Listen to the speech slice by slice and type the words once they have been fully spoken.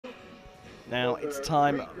Now it's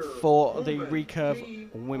time for the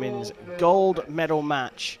recurve women's gold medal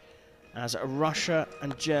match as Russia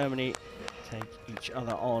and Germany take each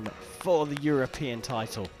other on for the European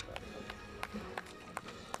title.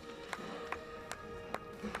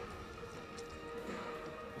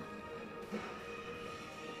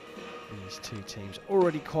 These two teams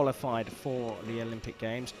already qualified for the Olympic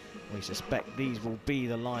Games. We suspect these will be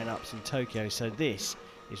the lineups in Tokyo, so this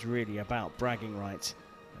is really about bragging rights.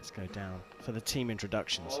 Let's go down for the team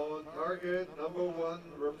introductions. On target, number 1,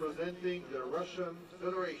 representing the Russian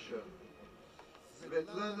Federation,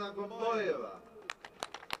 Svetlana Gomboyeva,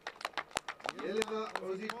 Yelena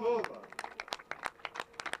Ozipova,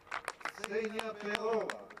 Ksenia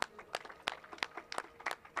Perova.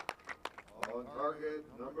 On target,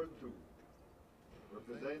 number 2,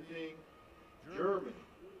 representing Germany,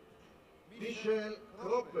 Michelle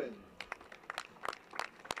Kroppen,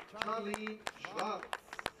 Charlie Schwarz,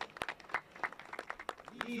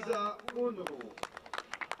 Lisa Unruh.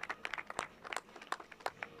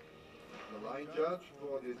 The line judge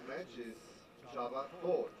for this match is Java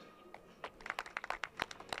Ford.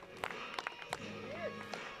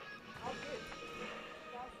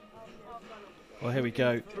 Well, here we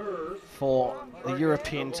go for the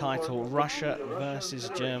European title, Russia versus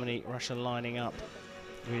Germany. Russia lining up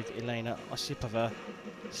with Elena Osipova,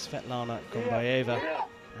 Svetlana Gomboyeva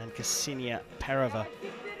and Ksenia Perova.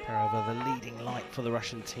 Perova, the leading light for the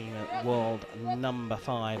Russian team at world number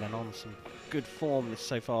 5 and on some good form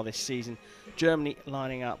so far this season. Germany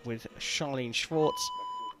lining up with Charlene Schwarz,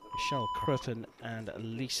 Michelle Kroppen and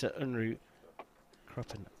Lisa Unruh.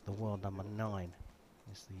 Kroppen, the world number 9,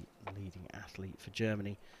 is the leading athlete for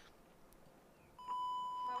Germany.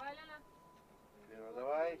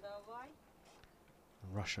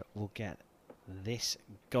 Russia will get this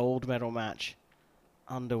gold medal match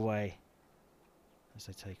underway as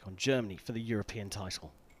they take on Germany for the European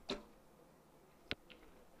title.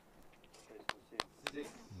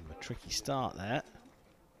 A tricky start there.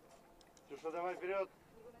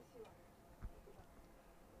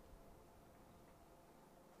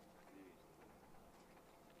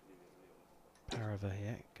 Perova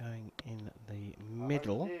here going in the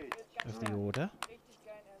middle of the order.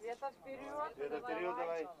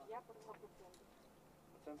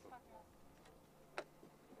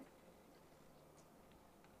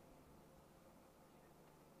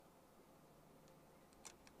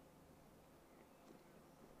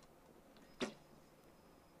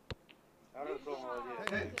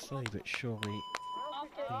 Slowly but surely,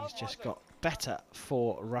 he's just got better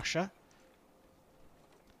for Russia.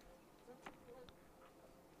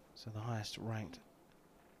 So the highest ranked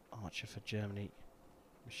archer for Germany,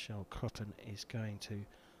 Michelle Kroppen, is going to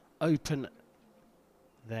open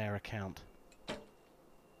their account.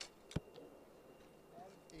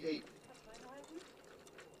 8.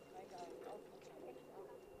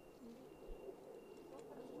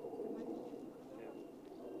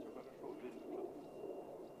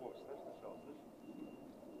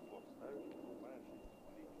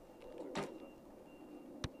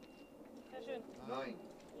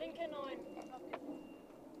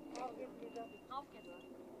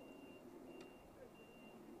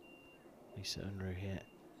 Lisa Unruh here,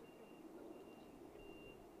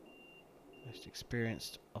 most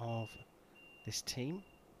experienced of this team.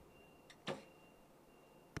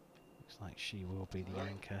 Looks like she will be the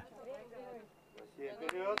anchor. So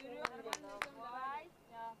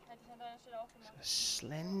a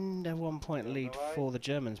slender 1-point lead for the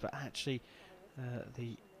Germans, but actually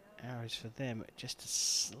the arrows for them just a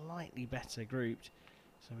slightly better grouped.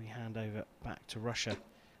 So we hand over back to Russia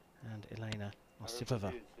and Elena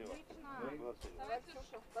Osipova.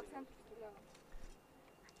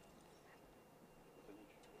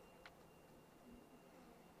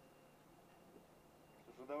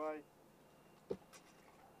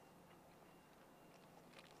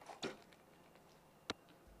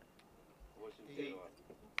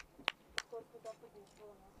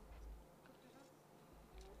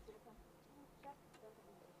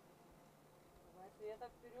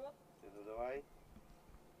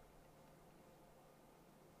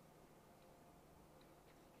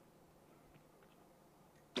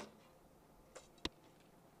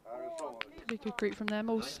 Pretty good group from them,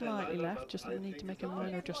 all slightly left, just that they need to make a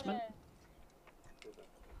minor adjustment.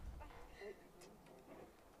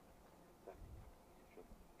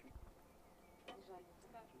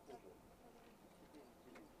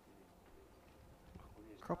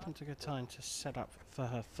 Kroppen took her time to set up for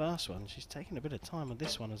her first one. She's taken a bit of time on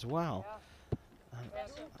this one as well.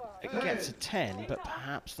 It gets a 10, but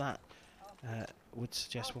perhaps that would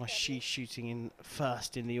suggest why she's shooting in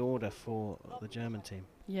first in the order for the German team.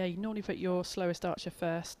 Yeah, you normally put your slowest archer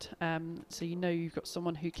first, so you know you've got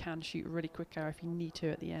someone who can shoot a really quick arrow if you need to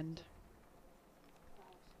at the end.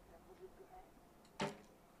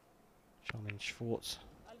 Charlene Schwartz,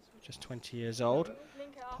 just 20 years old,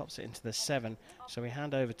 pops it into the 7. So we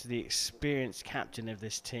hand over to the experienced captain of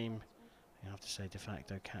this team. You have to say de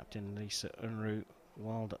facto captain Lisa Unruh,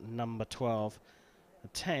 world number 12. A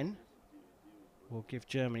 10 will give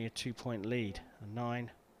Germany a 2-point lead. A 9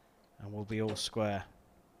 and we'll be all square.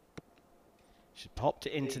 She popped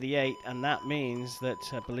it into the 8, and that means that,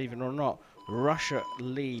 believe it or not, Russia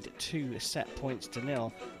lead 2 set points to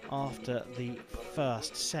 0 after the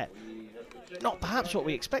first set. Not perhaps what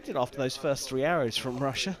we expected after those first 3 arrows from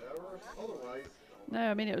Russia. No,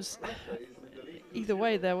 I mean, it was either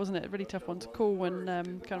way there, wasn't it? A really tough one to call, and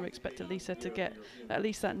kind of expected Lisa to get at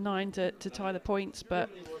least that 9 to tie the points, but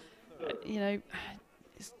you know,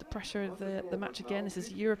 it's the pressure of the match again. This is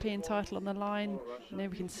a European title on the line. You know,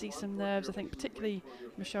 we can see some nerves. I think particularly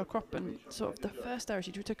Michelle Kroppen, sort of the first arrow,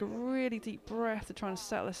 she took a really deep breath to try and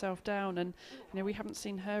settle herself down, and you know, we haven't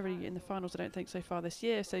seen her really in the finals, I don't think, so far this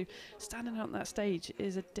year. So standing on that stage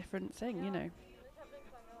is a different thing, you know.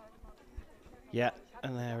 Yeah,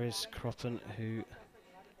 and there is Kroppen, who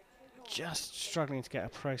just struggling to get a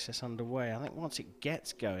process underway. I think once it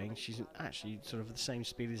gets going, she's actually sort of the same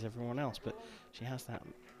speed as everyone else, but she has that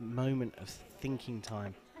moment of thinking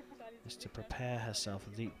time just to prepare herself,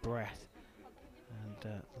 a deep breath.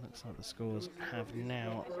 And looks like the scores have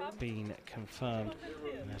now been confirmed.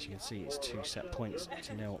 And as you can see, it's 2 set points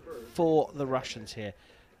to 0 for the Russians here.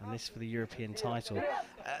 And this for the European title.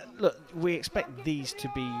 Look, we expect these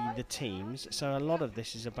to be the teams, so a lot of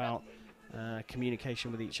this is about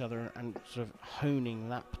communication with each other and sort of honing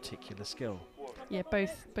that particular skill. Yeah,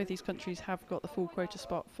 both these countries have got the full quota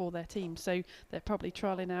spot for their team, so they're probably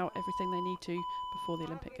trialling out everything they need to before the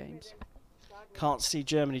Olympic Games. Can't see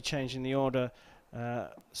Germany changing the order,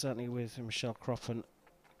 certainly with Michelle Kroppen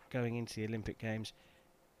going into the Olympic Games.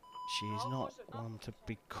 She is not one to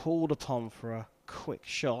be called upon for a quick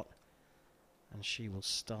shot, and she will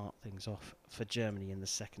start things off for Germany in the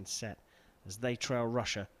second set as they trail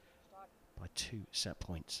Russia by 2 set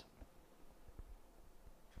points.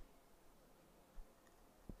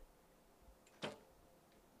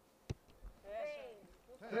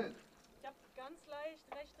 Ich habe ganz leicht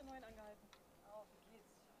rechte 9 angehalten. Auf geht's.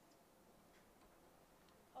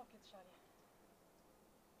 Auf geht's, Charlie.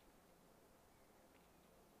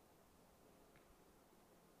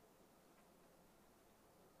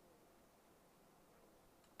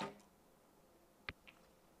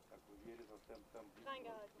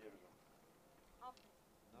 Reingehalten. Auf geht's.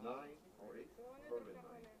 9 or 8, Berlin 9.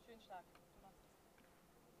 Schön stark.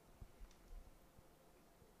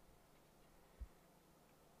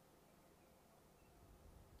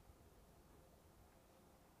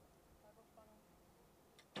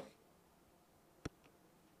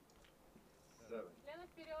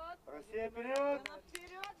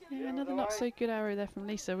 Yeah, another not so good arrow there from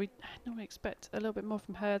Lisa. We normally expect a little bit more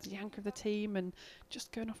from her, the anchor of the team, and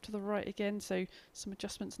just going off to the right again, so some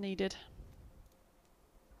adjustments needed.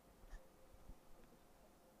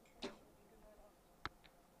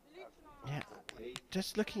 Yeah,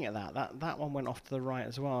 just looking at that one went off to the right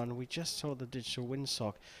as well, and we just saw the digital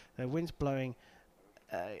windsock. The wind's blowing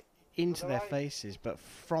into their faces, but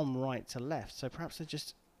from right to left, so perhaps they're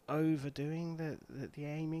just overdoing the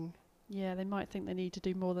aiming. Yeah, they might think they need to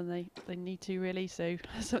do more than they need to, really, so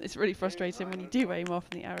it's really frustrating when you do aim off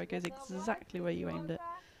and the arrow goes exactly where you aimed it.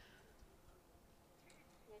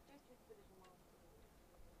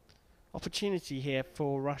 Opportunity here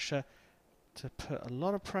for Russia to put a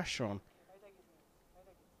lot of pressure on.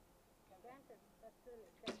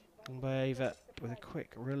 Gumbayeva with a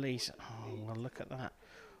quick release. Oh, well, look at that.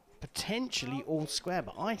 Potentially all square,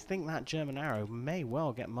 but I think that German arrow may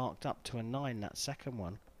well get marked up to a 9, that second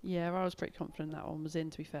one. Yeah, I was pretty confident that one was in,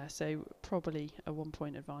 to be fair, so probably a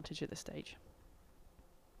 1-point advantage at this stage.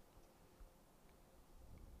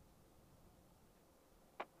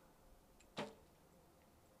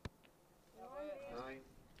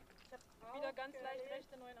 Wieder ganz leicht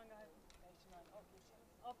rechte 9 angehalten. Rechte 9, auf geht's.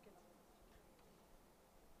 Auf geht's.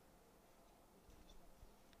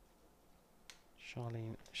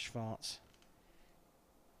 Charlene Schwartz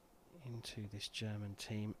into this German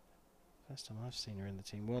team. First time I've seen her in the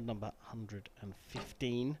team. World number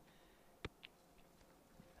 115.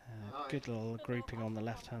 Good little grouping on the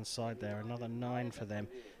left-hand side there. Another 9 for them.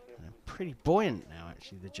 Pretty buoyant now,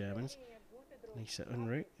 actually, the Germans. Lisa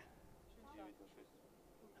Unruh.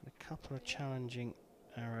 And a couple of challenging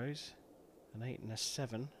arrows. An 8 and a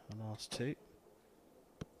 7, the last 2.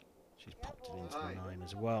 She's popped it into the 9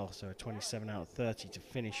 as well, so a 27 out of 30 to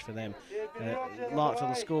finish for them. Marked on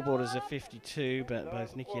the scoreboard as a 52, but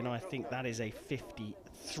both Nikki and I think that is a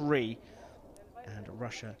 53, and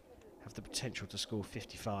Russia have the potential to score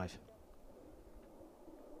 55.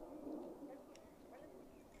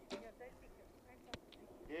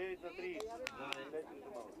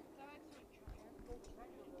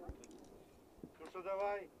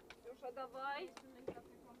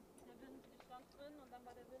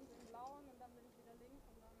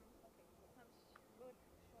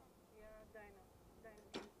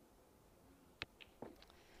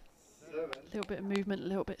 A little bit of movement, a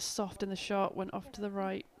little bit soft in the shot, went off to the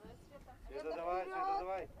right.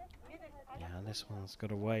 Yeah, this one's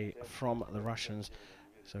got away from the Russians,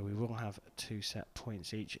 so we will have 2 set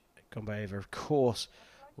points each. Gombayeva, of course,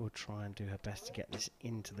 will try and do her best to get this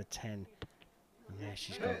into the 10. And there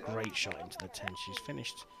she's got a great shot into the 10. She's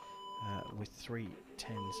finished with 3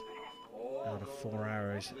 10s out of 4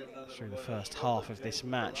 arrows through the first half of this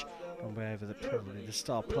match. Gombayeva, probably the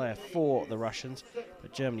star player for the Russians,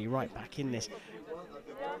 but Germany right back in this.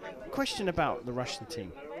 Question about the Russian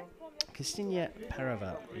team. Ksenia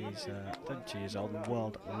Pereva is 32 years old and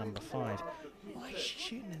world number 5. Why is she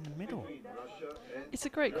shooting in the middle? It's a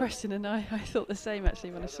great question, and I thought the same actually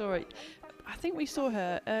when I saw it. I think we saw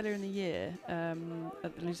her earlier in the year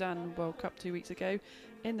at the Lausanne World Cup 2 weeks ago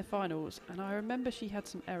in the finals, and I remember she had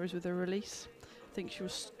some errors with her release. I think she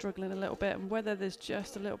was struggling a little bit, and whether there's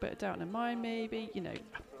just a little bit of doubt in her mind, maybe, you know,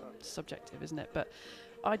 subjective, isn't it? But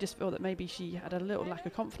I just feel that maybe she had a little lack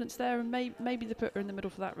of confidence there, and maybe they put her in the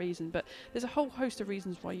middle for that reason. But there's a whole host of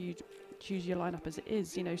reasons why you choose your lineup as it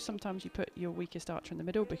is. You know, sometimes you put your weakest archer in the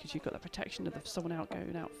middle because you've got the protection of someone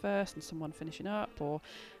going out first and someone finishing up, or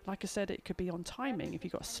like I said, it could be on timing. If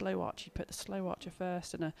you've got a slow archer, you put the slow archer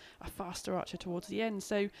first and a faster archer towards the end.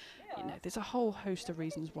 So, you know, there's a whole host of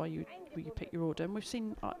reasons why you pick your order, and we've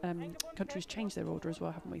seen countries change their order as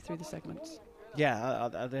well, haven't we, through the segments? Yeah,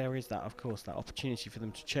 there is that, of course, that opportunity for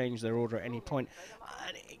them to change their order at any point.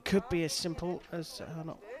 And it could be as simple as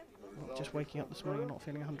not just waking up this morning and not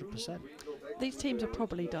feeling 100%. These teams have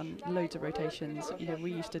probably done loads of rotations. You know,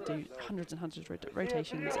 we used to do hundreds and hundreds of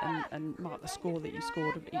rotations and mark the score that you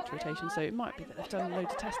scored of each rotation. So it might be that they've done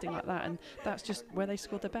loads of testing like that, and that's just where they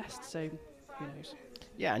scored the best. So who knows?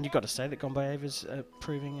 Yeah, and you've got to say that Gombayeva's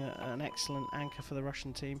proving an excellent anchor for the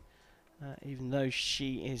Russian team. Even though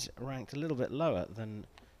she is ranked a little bit lower than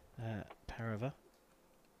Pereva.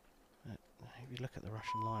 If you look at the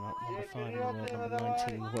Russian lineup, number 5 in the world, number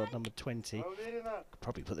 19 in the world, number 20. Could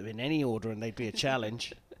probably put them in any order and they'd be a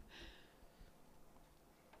challenge.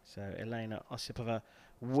 So Elena Osipova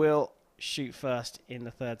will shoot first in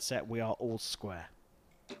the 3rd set. We are all square.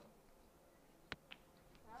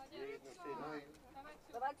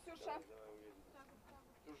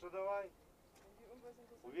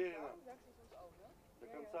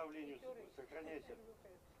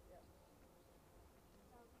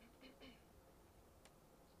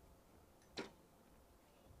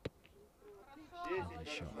 Lovely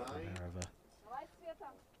shot from Pereva.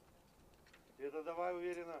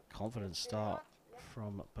 Confident start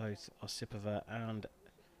from both Osipova and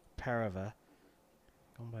Pereva.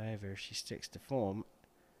 Gombayeva, if she sticks to form,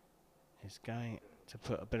 is going to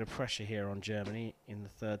put a bit of pressure here on Germany in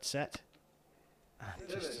the 3rd set. And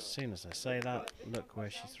just as soon as I say that, look where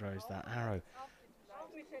she throws that arrow.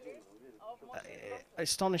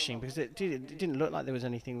 Astonishing, because it didn't look like there was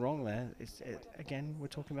anything wrong there. Again, we're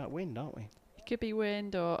talking about wind, aren't we? It could be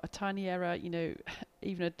wind or a tiny error. You know,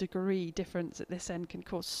 even a degree difference at this end can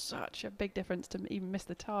cause such a big difference to even miss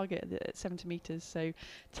the target at 70 metres. So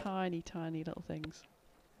tiny, tiny little things.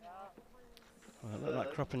 Well, it looked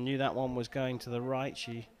like Kroppen knew that one was going to the right.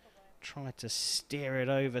 She tried to steer it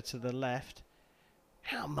over to the left.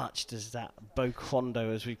 How much does that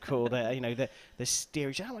boquondo, as we call it, you know, the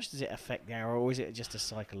steerage, how much does it affect the arrow, or is it just a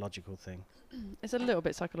psychological thing? It's a little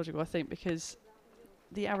bit psychological, I think, because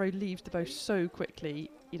the arrow leaves the bow so quickly.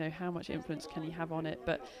 You know, how much influence can you have on it?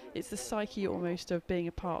 But it's the psyche almost of being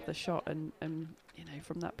a part of the shot, and you know,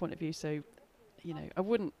 from that point of view. So, you know, I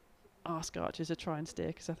wouldn't ask archers to try and steer,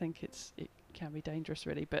 because I think it can be dangerous,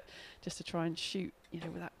 really. But just to try and shoot, you know,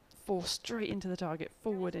 with that force straight into the target,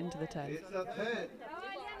 forward into the 10.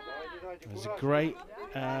 It was a great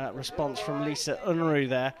response from Lisa Unruh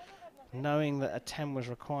there, knowing that a 10 was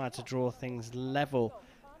required to draw things level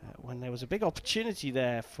when there was a big opportunity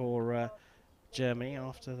there for Germany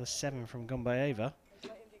after the 7 from Gombayeva.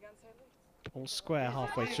 All square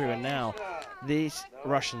halfway through, and now these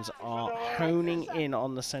Russians are honing in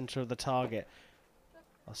on the center of the target.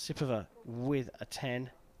 Osipova with a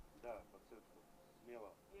 10.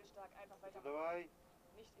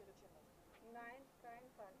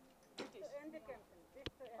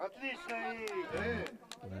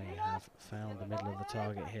 They have found the middle of the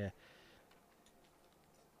target here.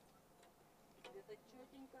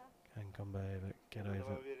 Can Gombayeva get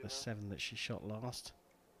over the 7 that she shot last?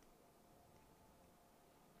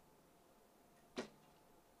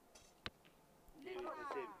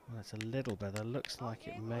 Well, that's a little better. Looks like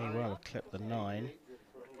it may well have clipped the 9.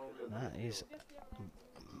 That is a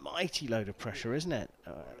mighty load of pressure, isn't it?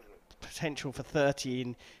 Potential for 30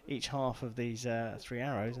 in each half of these 3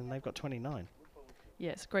 arrows, and they've got 29.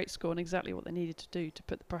 Yeah, it's a great score and exactly what they needed to do to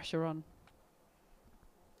put the pressure on.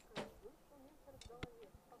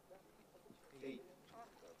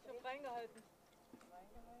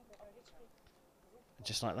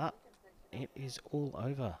 Just like that, it is all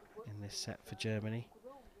over in this set for Germany.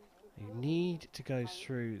 You need to go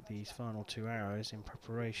through these final 2 arrows in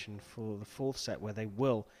preparation for the 4th set, where they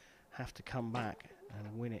will have to come back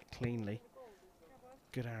and win it cleanly.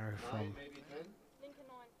 Good arrow from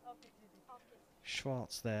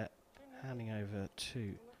Schwartz there, handing over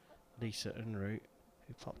to Lisa Unruh,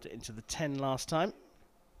 who popped it into the 10 last time.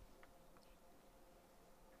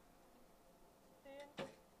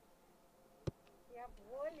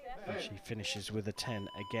 And she finishes with a 10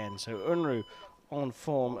 again. So Unruh on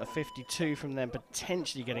form, a 52 from them,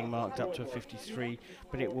 potentially getting marked up to a 53,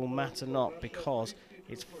 but it will matter not because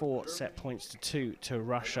it's 4 set points to 2 to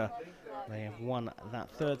Russia. They have won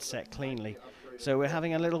that 3rd set cleanly. So we're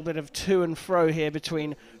having a little bit of to and fro here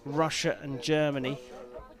between Russia and Germany.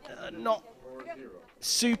 Not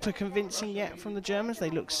super convincing yet from the Germans. They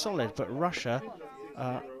look solid, but Russia,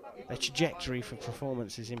 their trajectory for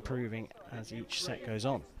performance is improving as each set goes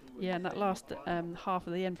on. Yeah, and that last half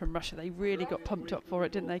of the end from Russia, they really got pumped up for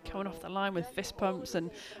it, didn't they? Coming off the line with fist pumps,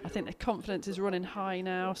 and I think their confidence is running high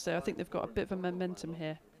now, so I think they've got a bit of a momentum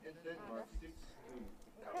here.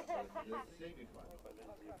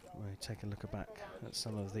 We'll take a look back at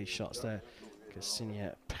some of these shots there.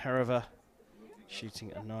 Ksenia Pereva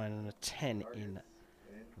shooting a 9 and a 10 in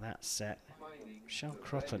that set. Michelle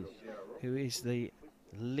Kroppen, who is the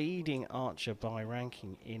leading archer by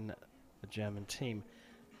ranking in the German team.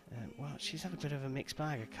 Well, she's had a bit of a mixed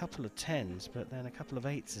bag, a couple of 10s, but then a couple of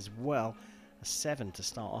 8s as well. A 7 to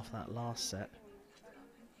start off that last set.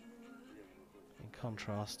 In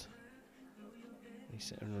contrast,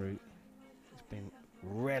 Lisa Unruh has been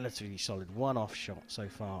relatively solid, 1 off shot so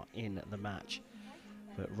far in the match.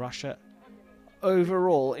 But Russia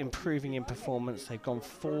overall improving in performance. They've gone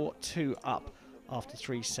 4-2 up after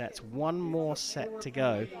 3 sets. 1 more set to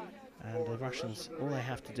go. And the Russians, all they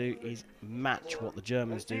have to do is match what the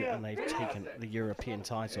Germans do, and they've taken the European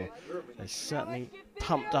title. They're certainly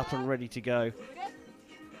pumped up and ready to go.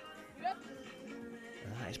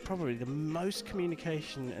 And that is probably the most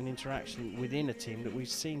communication and interaction within a team that we've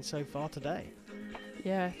seen so far today.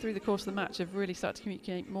 Yeah, through the course of the match, they've really started to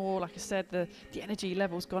communicate more. Like I said, the energy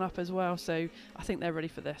level's gone up as well, so I think they're ready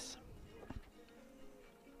for this.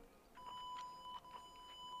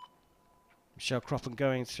 Michelle Kroppen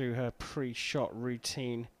going through her pre-shot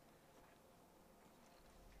routine,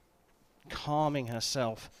 calming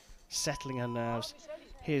herself, settling her nerves.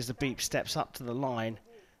 Here's the beep, steps up to the line.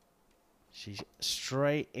 She's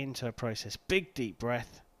straight into her process. Big deep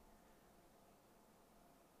breath.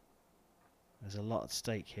 There's a lot at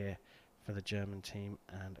stake here for the German team,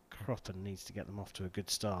 and Kroppen needs to get them off to a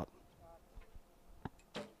good start.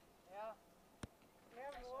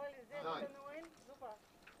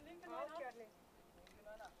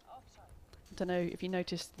 I don't know if you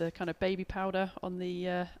noticed the kind of baby powder on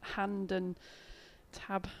the hand and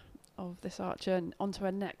tab of this archer and onto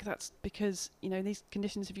her neck. That's because, you know, in these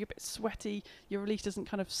conditions, if you're a bit sweaty, your release doesn't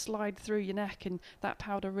kind of slide through your neck, and that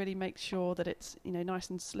powder really makes sure that it's, you know,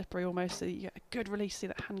 nice and slippery almost, so you get a good release. See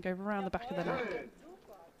that hand go around the back of the neck.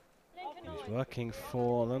 He's working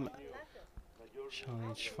for them.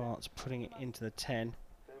 Charlene Schwartz putting it into the 10.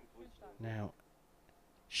 Now,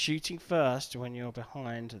 shooting first when you're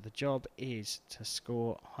behind, the job is to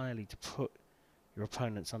score highly to put your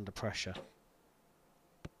opponents under pressure.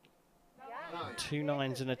 2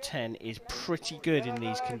 9s and a 10 is pretty good in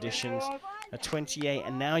these conditions. A 28,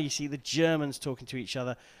 and now you see the Germans talking to each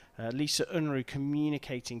other. Lisa Unruh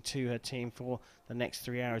communicating to her team for the next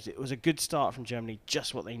 3 hours. It was a good start from Germany,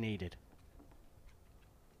 just what they needed.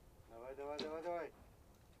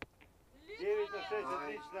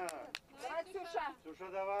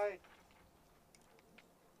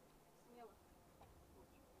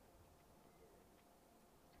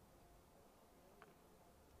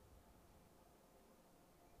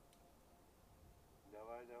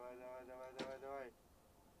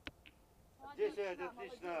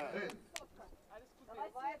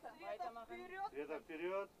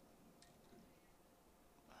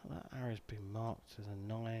 arrow's been marked as a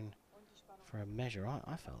 9 for a measure.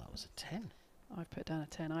 I felt that was a 10. I've put down a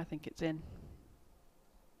 10. I think it's in.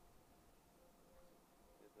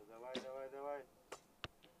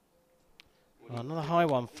 Well, another high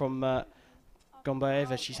one from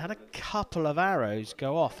Gombaeva. She's had a couple of arrows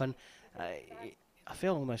go off, and I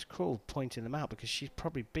feel almost cruel pointing them out because she's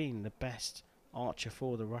probably been the best archer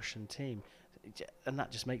for the Russian team, and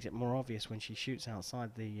that just makes it more obvious when she shoots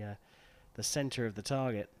outside the center of the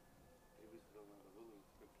target.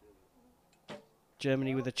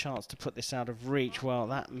 Germany with a chance to put this out of reach. Well,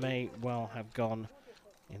 that may well have gone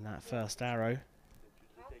in that first arrow.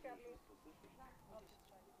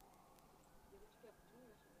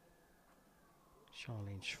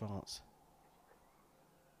 Charlene Schwartz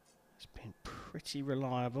has been pretty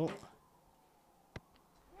reliable.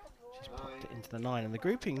 She's popped it into the 9, and the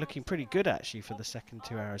grouping looking pretty good actually for the second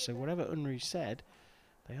 2 arrows. So whatever Unruh said,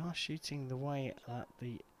 they are shooting the way that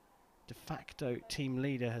the de facto team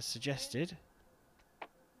leader has suggested.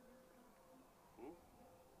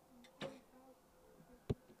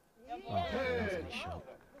 Oh, lovely shot.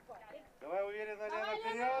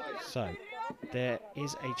 So there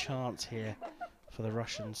is a chance here for the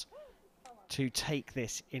Russians to take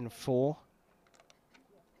this in 4,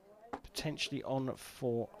 potentially on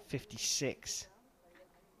for 56.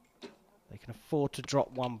 They can afford to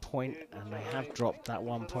drop 1 point, and they have dropped that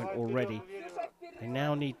 1 point already. They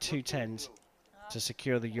now need 2 10s to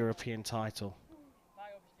secure the European title.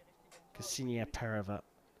 Ksenia Pereva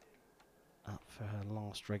up for her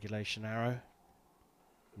last regulation arrow.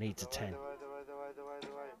 Needs a 10.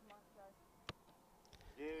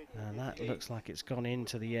 And that looks like it's gone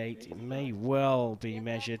into the 8. It may well be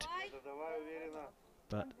measured,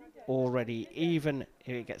 but already, even if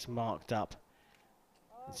it gets marked up,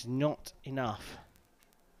 it's not enough.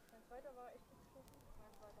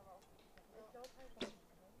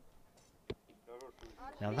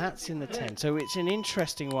 Now that's in the 10, so it's an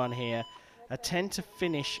interesting one here. A 10 to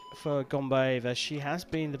finish for Gombaeva. She has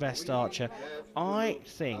been the best archer. I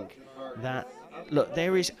think that, look,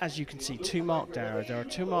 there is, as you can see, 2 marked arrows. There are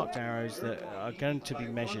 2 marked arrows that are going to be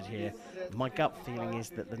measured here. My gut feeling is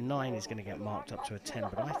that the 9 is going to get marked up to a 10,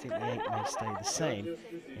 but I think the 8 may stay the same,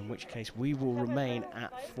 in which case we will remain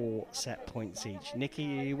at 4 set points each.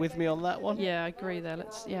 Nikki, are you with me on that one? Yeah, I agree there.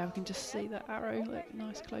 Yeah, we can just see that arrow, look,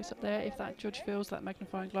 nice close up there. If that judge feels that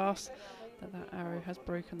magnifying glass that arrow has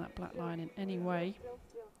broken that black line in any way,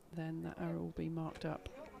 then that arrow will be marked up.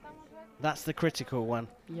 That's the critical one.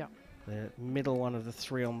 Yeah. The middle one of the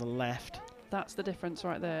 3 on the left. That's the difference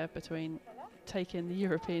right there between taking the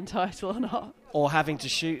European title or not. Or having to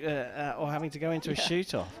shoot, or having to go into a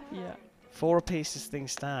shoot-off. Yeah. 4 apiece as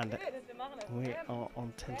things stand. We are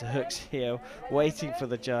on tenterhooks here, waiting for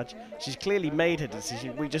the judge. She's clearly made her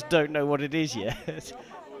decision. We just don't know what it is yet.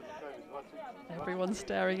 Everyone's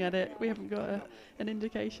staring at it. We haven't got an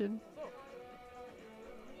indication.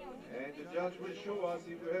 And the judge will show us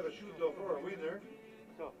if we have a shoot-off or a winner.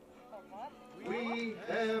 We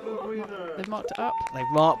have a winner. They've marked it up. They've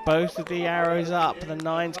marked both of the arrows up. The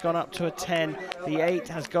 9's gone up to a 10. The 8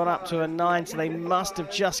 has gone up to a 9, so they must have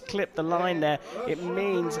just clipped the line there. It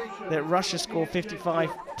means that Russia scored 55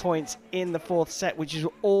 points in the 4th set, which is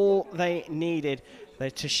all they needed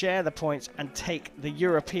to share the points and take the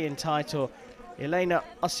European title. Elena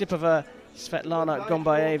Osipova, Svetlana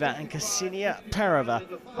Gombaeva and Ksenia Pereva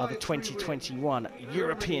are the 2021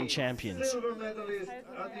 European champions. Silver medalist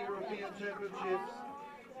at the European Championships.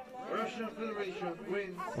 Russian Federation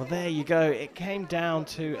wins. Well, there you go. It came down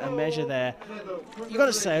to a measure there. You've got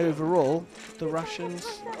to say, overall, the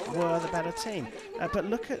Russians were the better team. But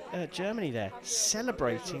look at Germany there,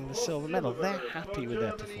 celebrating the silver medal. They're happy with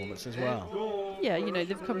their performance as well. Yeah, you know,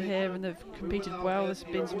 they've come here and they've competed well. There's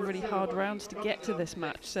been some really hard rounds to get to this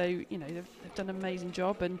match. So, you know, they've done an amazing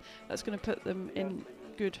job, and that's going to put them in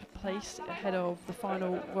good place ahead of the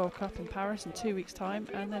final World Cup in Paris in 2 weeks' time,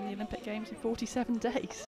 and then the Olympic Games in 47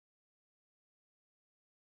 days.